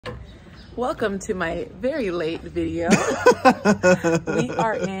Welcome to my very late video. We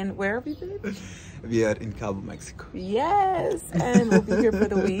are in, where have we been? We are in Cabo, Mexico. Yes, and we'll be here for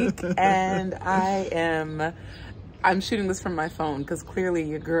the week. And I'm shooting this from my phone because clearly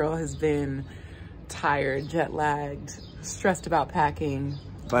your girl has been tired, jet lagged, stressed about packing.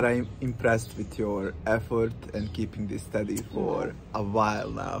 But I'm impressed with your effort and keeping this steady for a while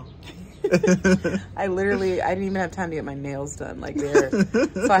now. I didn't even have time to get my nails done like there.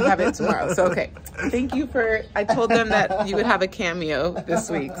 So I have it tomorrow. So, okay. Thank you I told them that you would have a cameo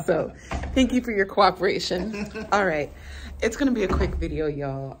this week. So thank you for your cooperation. All right. It's going to be a quick video,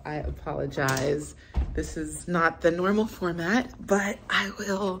 y'all. I apologize. This is not the normal format, but I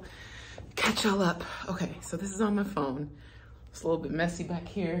will catch y'all up. Okay. So this is on my phone. It's a little bit messy back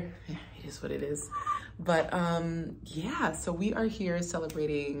here. Yeah, it is what it is. But yeah, so we are here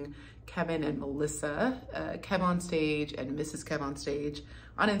celebrating Kevin and Melissa, Kev on Stage and Mrs. Kev on Stage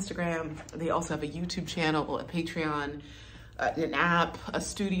on Instagram. They also have a YouTube channel, a Patreon, an app, a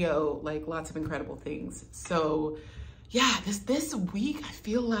studio, like lots of incredible things. So yeah, this week I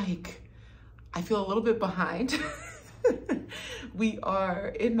feel a little bit behind. We are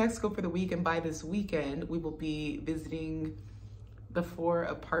in Mexico for the week, and by this weekend we will be visiting the 4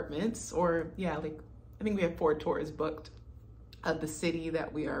 apartments, or yeah, like I think we have 4 tours booked of the city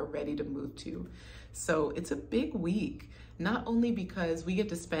that we are ready to move to. So it's a big week, not only because we get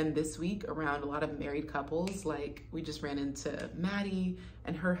to spend this week around a lot of married couples. Like we just ran into Maddie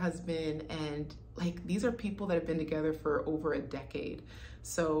and her husband, and like these are people that have been together for over a decade.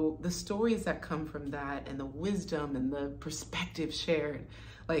 So the stories that come from that and the wisdom and the perspective shared,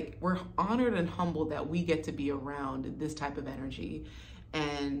 like we're honored and humbled that we get to be around this type of energy.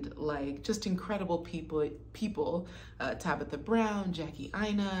 And like just incredible people, Tabitha Brown, Jackie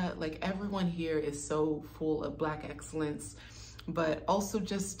Aina, like everyone here is so full of Black excellence, but also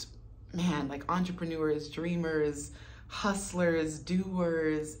just, man, like entrepreneurs, dreamers, hustlers,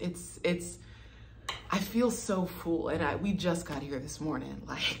 doers. I feel so full, and we just got here this morning.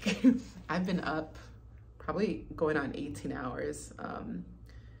 Like I've been up probably going on 18 hours.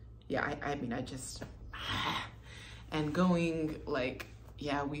 Yeah, I mean, and going like,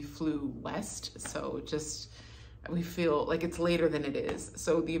 yeah, we flew west, so just we feel like it's later than it is.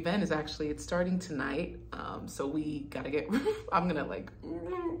 So the event is it's starting tonight. So we gotta I'm gonna like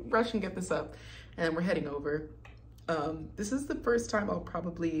rush and get this up, and then we're heading over. This is the first time in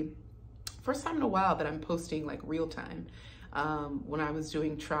a while that I'm posting like real time. When I was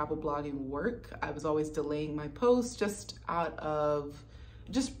doing travel blogging work, I was always delaying my posts just out of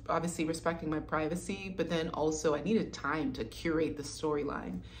obviously respecting my privacy, but then also I needed time to curate the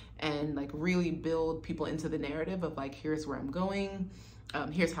storyline and like really build people into the narrative of like, here's where I'm going,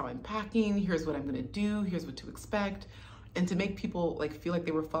 here's how I'm packing, here's what I'm gonna do, here's what to expect, and to make people like feel like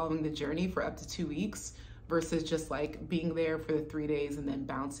they were following the journey for up to 2 weeks versus just like being there for the 3 days and then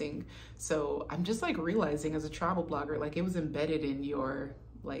bouncing. So I'm just like realizing as a travel blogger, like it was embedded in your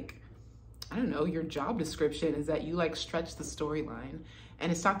like, I don't know, your job description is that you like stretch the storyline.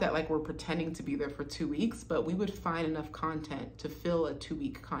 And it's not that like we're pretending to be there for 2 weeks, but we would find enough content to fill a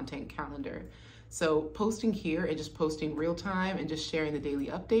 2-week content calendar. So posting here and just posting real time and just sharing the daily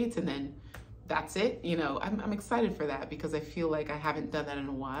updates, and then that's it. You know, I'm excited for that because I feel like I haven't done that in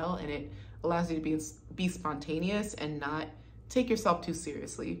a while, and it allows you to be spontaneous and not take yourself too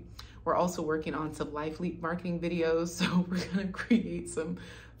seriously. We're also working on some Life Leap marketing videos, so we're gonna create some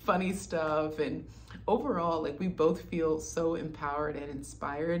funny stuff. And overall, like we both feel so empowered and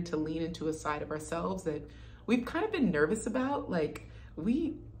inspired to lean into a side of ourselves that we've kind of been nervous about. Like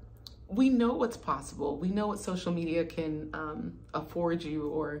we know what's possible. We know what social media can afford you,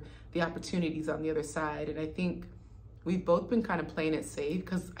 or the opportunities on the other side. And I think we've both been kind of playing it safe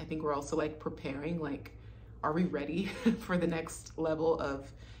because I think we're also like preparing, like, are we ready for the next level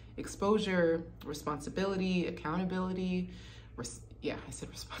of exposure, responsibility, accountability? Yeah, I said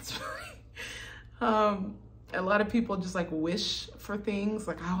responsibility. A lot of people just like wish for things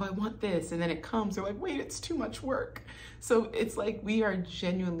like, oh, I want this. And then it comes, they're like, wait, it's too much work. So it's like, we are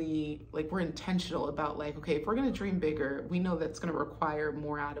genuinely, like, we're intentional about like, okay, if we're going to dream bigger, we know that's going to require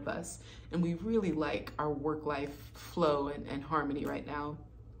more out of us. And we really like our work-life flow and harmony right now.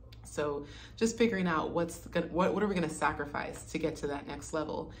 So just figuring out what are we going to sacrifice to get to that next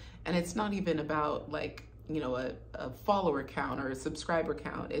level. And it's not even about like, you know, a follower count or a subscriber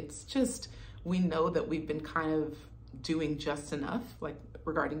count. It's just, we know that we've been kind of doing just enough, like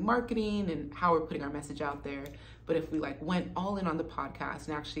regarding marketing and how we're putting our message out there. But if we like went all in on the podcast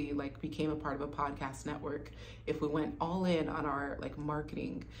and actually like became a part of a podcast network, if we went all in on our like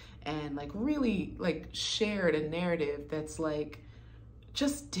marketing and like really like shared a narrative that's like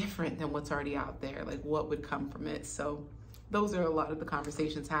just different than what's already out there, like what would come from it. So those are a lot of the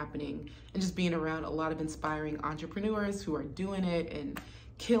conversations happening, and just being around a lot of inspiring entrepreneurs who are doing it and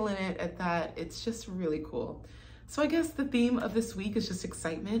killing it at that. It's just really cool. So I guess the theme of this week is just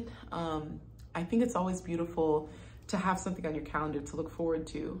excitement. I think it's always beautiful to have something on your calendar to look forward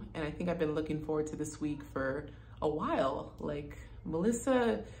to. And I think I've been looking forward to this week for a while. Like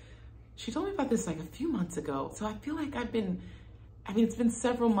Melissa, she told me about this like a few months ago. So I feel like it's been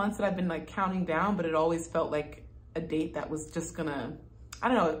several months that I've been like counting down, but it always felt like a date that was just gonna, I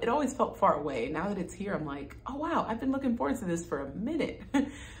don't know, it always felt far away. Now that it's here, I'm like, oh wow, I've been looking forward to this for a minute.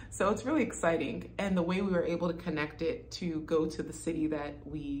 So it's really exciting. And the way we were able to connect it to go to the city that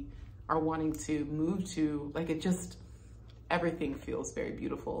we are wanting to move to, like it just, everything feels very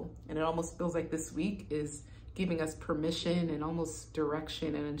beautiful. And it almost feels like this week is giving us permission and almost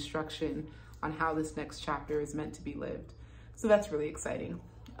direction and instruction on how this next chapter is meant to be lived. So that's really exciting.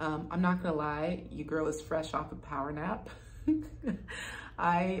 I'm not gonna lie, your girl is fresh off a power nap.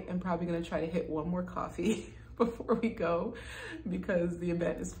 I am probably gonna try to hit one more coffee before we go, because the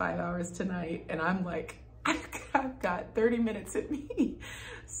event is 5 hours tonight and I'm like, I've got 30 minutes in me.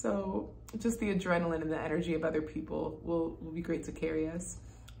 So just the adrenaline and the energy of other people will be great to carry us.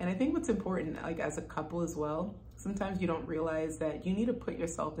 And I think what's important, like as a couple as well, sometimes you don't realize that you need to put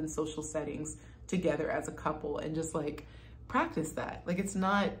yourself in social settings together as a couple and just like practice that. Like it's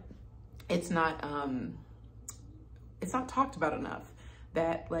not talked about enough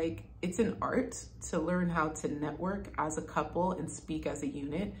that like it's an art to learn how to network as a couple and speak as a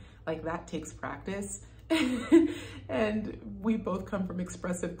unit. Like that takes practice. And we both come from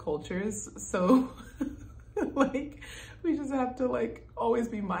expressive cultures, so like we just have to like always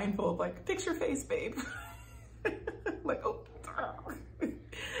be mindful of like, fix your face, babe. Like, oh.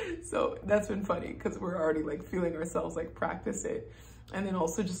 So that's been funny because we're already like feeling ourselves like practice it. And then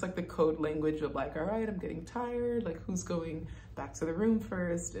also just like the code language of like, all right, I'm getting tired, like who's going back to the room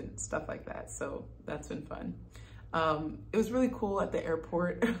first and stuff like that. So that's been fun. It was really cool at the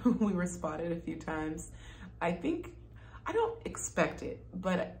airport. We were spotted a few times. I don't expect it,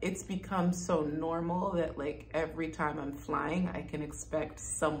 but it's become so normal that like every time I'm flying, I can expect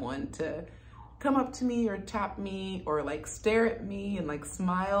someone to come up to me or tap me or like stare at me and like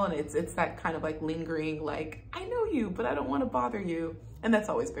smile. And it's that kind of like lingering, like, I know you, but I don't want to bother you. And that's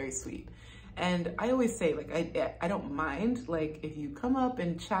always very sweet. And I always say, like, I don't mind, like, if you come up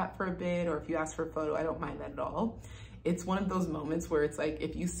and chat for a bit or if you ask for a photo, I don't mind that at all. It's one of those moments where it's like,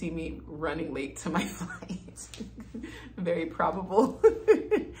 if you see me running late to my flight, very probable.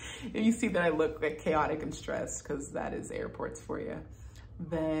 If you see that I look like chaotic and stressed, because that is airports for you,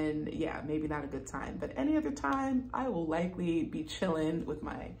 then yeah, maybe not a good time. But any other time, I will likely be chilling with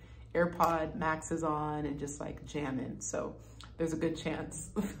my AirPod Maxes on and just like jamming. So there's a good chance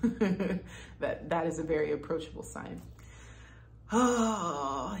that is a very approachable sign.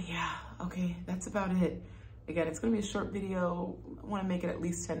 Oh yeah, okay, that's about it. Again, it's gonna be a short video. I wanna make it at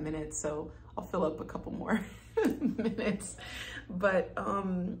least 10 minutes, so I'll fill up a couple more minutes. But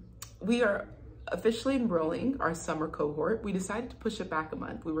we are officially enrolling our summer cohort. We decided to push it back a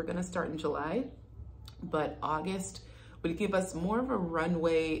month. We were gonna start in July, but August would give us more of a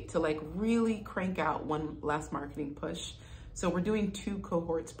runway to like really crank out one last marketing push. So we're doing 2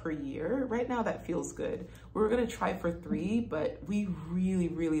 cohorts per year. Right now that feels good. We were gonna try for 3, but we really,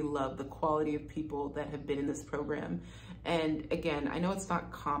 really love the quality of people that have been in this program. And again, I know it's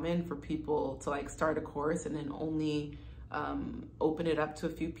not common for people to like start a course and then only open it up to a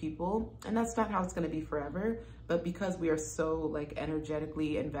few people. And that's not how it's gonna be forever. But because we are so like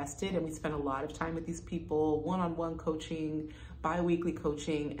energetically invested and we spend a lot of time with these people, one-on-one coaching, bi-weekly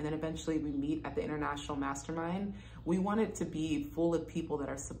coaching, and then eventually we meet at the International Mastermind, we want it to be full of people that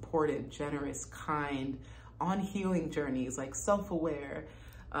are supportive, generous, kind, on healing journeys, like self-aware,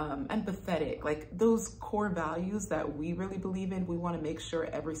 empathetic, like those core values that we really believe in. We want to make sure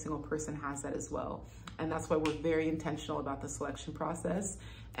every single person has that as well. And that's why we're very intentional about the selection process.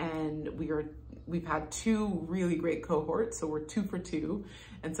 And we've had 2 really great cohorts, so we're 2 for 2.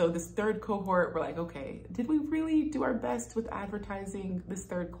 And so this 3rd cohort, we're like, okay, did we really do our best with advertising this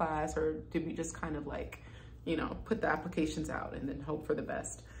 3rd class, or did we just kind of like, you know, put the applications out and then hope for the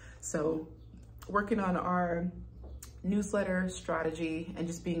best? So working on our newsletter strategy and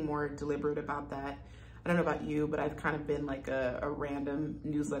just being more deliberate about that. I don't know about you, but I've kind of been like a random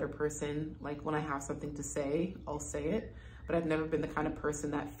newsletter person. Like when I have something to say, I'll say it, but I've never been the kind of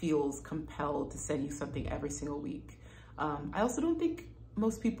person that feels compelled to send you something every single week. I also don't think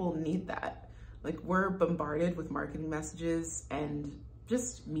most people need that. Like we're bombarded with marketing messages and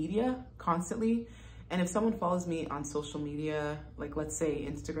just media constantly. And if someone follows me on social media, like let's say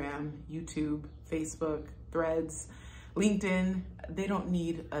Instagram, YouTube, Facebook, Threads, LinkedIn, they don't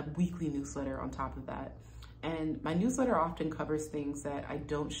need a weekly newsletter on top of that. And my newsletter often covers things that I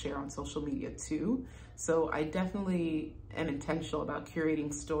don't share on social media too. So I definitely am intentional about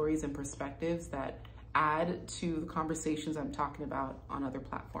curating stories and perspectives that add to the conversations I'm talking about on other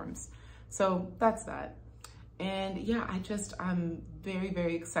platforms. So that's that. And yeah, I'm very,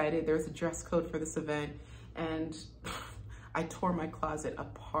 very excited. There's a dress code for this event, and I tore my closet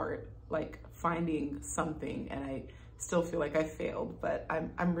apart, like finding something, and I still feel like I failed, but I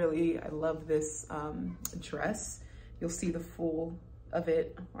love this dress. You'll see the full of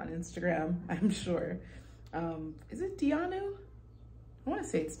it on Instagram, I'm sure. Is it Dianu? I wanna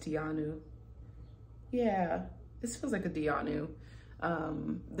say it's Dianu. Yeah, this feels like a Dianu.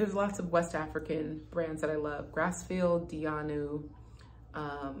 There's lots of West African brands that I love. Grassfield, Dianu.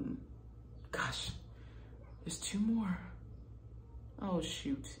 Gosh, there's two more. Oh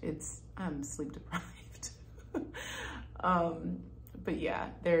shoot, I'm sleep deprived. But yeah,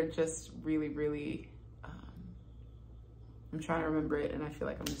 they're just really, really, I'm trying to remember it and I feel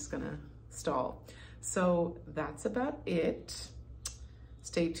like I'm just gonna stall. So that's about it.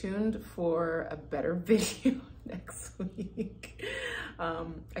 Stay tuned for a better video next week.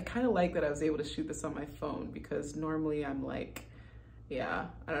 I kind of like that I was able to shoot this on my phone, because normally I'm like, yeah,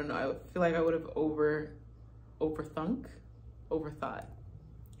 I don't know. I feel like I would have overthought.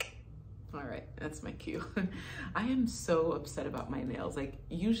 All right, that's my cue. I am so upset about my nails. Like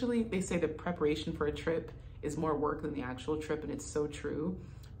usually they say the preparation for a trip is more work than the actual trip, and it's so true.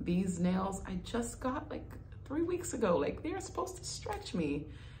 These nails I just got like 3 weeks ago. Like they are supposed to stretch me.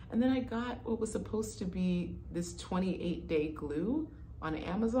 And then I got what was supposed to be this 28-day glue on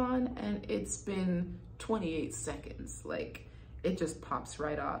Amazon, and it's been 28 seconds. Like it just pops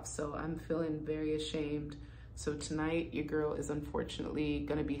right off. So I'm feeling very ashamed. So tonight, your girl is unfortunately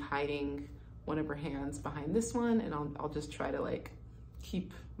gonna be hiding one of her hands behind this one, and I'll just try to like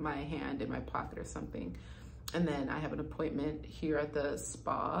keep my hand in my pocket or something. And then I have an appointment here at the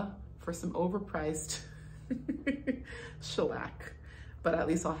spa for some overpriced shellac, but at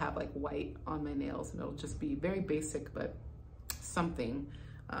least I'll have like white on my nails, and it'll just be very basic, but something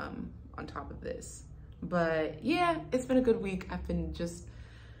on top of this. But yeah, it's been a good week. I've been just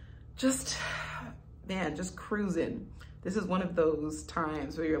cruising. This is one of those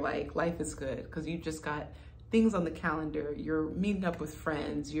times where you're like, life is good, because you just got things on the calendar. You're meeting up with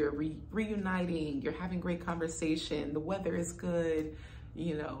friends, you're reuniting, you're having great conversation, the weather is good,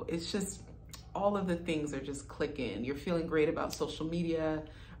 you know, it's just all of the things are just clicking. You're feeling great about social media.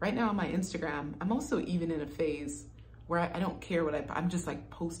 Right now on my Instagram, I'm also even in a phase where I don't care what I'm just like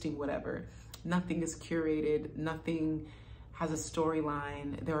posting whatever. Nothing is curated, nothing has a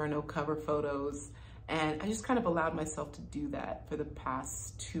storyline, there are no cover photos. And I just kind of allowed myself to do that for the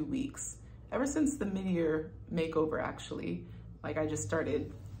past 2 weeks. Ever since the mid-year makeover, actually. Like I just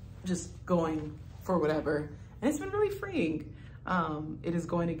started just going for whatever. And it's been really freeing. It is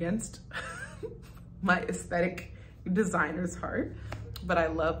going against my aesthetic designer's heart, but I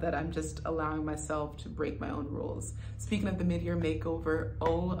love that I'm just allowing myself to break my own rules. Speaking of the mid-year makeover,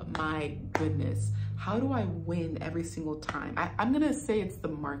 oh my goodness. How do I win every single time? I'm gonna say it's the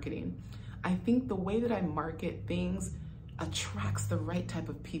marketing. I think the way that I market things attracts the right type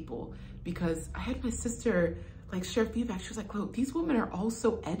of people, because I had my sister like share feedback. She was like, look, these women are all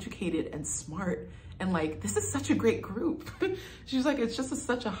so educated and smart, and like, this is such a great group. She was like, it's just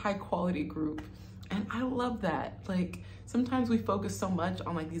such a high quality group. And I love that. Like sometimes we focus so much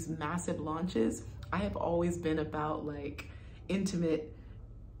on like these massive launches. I have always been about like intimate,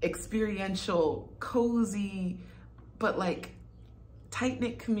 experiential, cozy, but like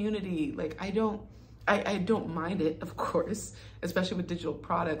tight-knit community. Like I don't mind it, of course, especially with digital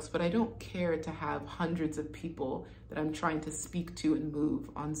products, but I don't care to have hundreds of people that I'm trying to speak to and move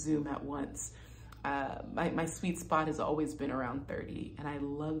on Zoom at once. My sweet spot has always been around 30, and I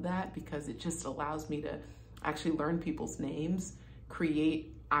love that because it just allows me to actually learn people's names,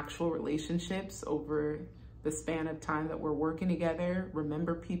 create actual relationships over the span of time that we're working together,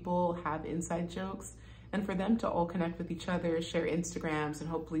 remember people, have inside jokes, and for them to all connect with each other, share Instagrams, and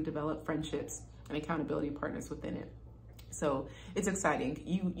hopefully develop friendships and accountability partners within it. So it's exciting.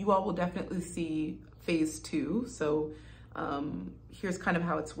 You all will definitely see phase 2. So here's kind of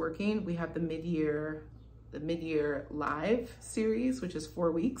how it's working. We have the mid-year live series, which is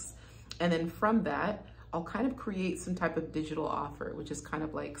 4 weeks. And then from that, I'll kind of create some type of digital offer, which is kind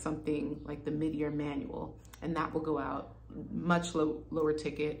of like something like the mid-year manual. And that will go out much lower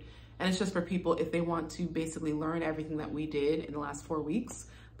ticket. And it's just for people if they want to basically learn everything that we did in the last 4 weeks,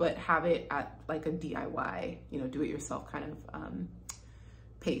 but have it at like a DIY, you know, do it yourself kind of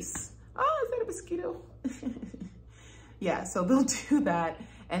pace. Oh, is that a mosquito? Yeah, so they'll do that.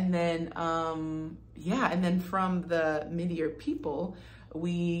 And then, yeah, and then from the Meteor people,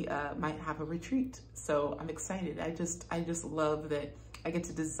 we might have a retreat. So I'm excited. I just love that I get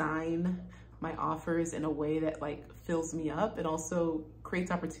to design my offers in a way that like fills me up and also creates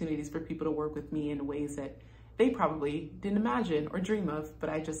opportunities for people to work with me in ways that they probably didn't imagine or dream of, but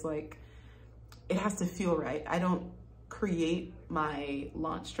I just like, it has to feel right. I don't create my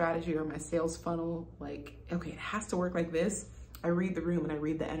launch strategy or my sales funnel like, okay, it has to work like this. I read the room and I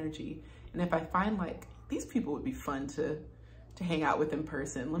read the energy. And if I find like, these people would be fun to hang out with in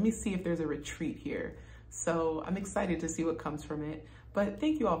person, let me see if there's a retreat here. So I'm excited to see what comes from it. But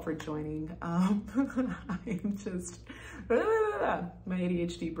thank you all for joining. I'm just, my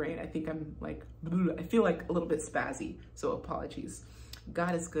ADHD brain, I think I'm like, I feel like a little bit spazzy, so apologies.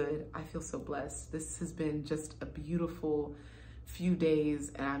 God is good. I feel so blessed. This has been just a beautiful few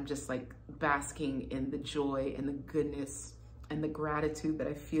days, and I'm just like basking in the joy and the goodness and the gratitude that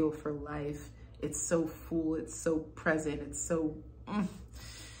I feel for life. It's so full, it's so present, it's so, and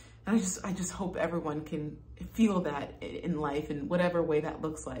I just hope everyone can feel that in life in whatever way that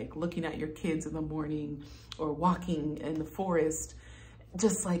looks like. Looking at your kids in the morning or walking in the forest,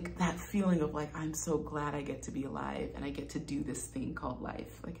 just like that feeling of like, I'm so glad I get to be alive and I get to do this thing called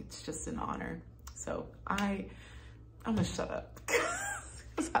life. Like, it's just an honor. So I'm gonna shut up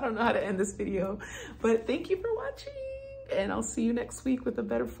because I don't know how to end this video, but thank you for watching. And I'll see you next week with a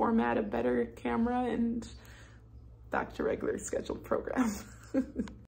better format, a better camera, and back to regular scheduled program.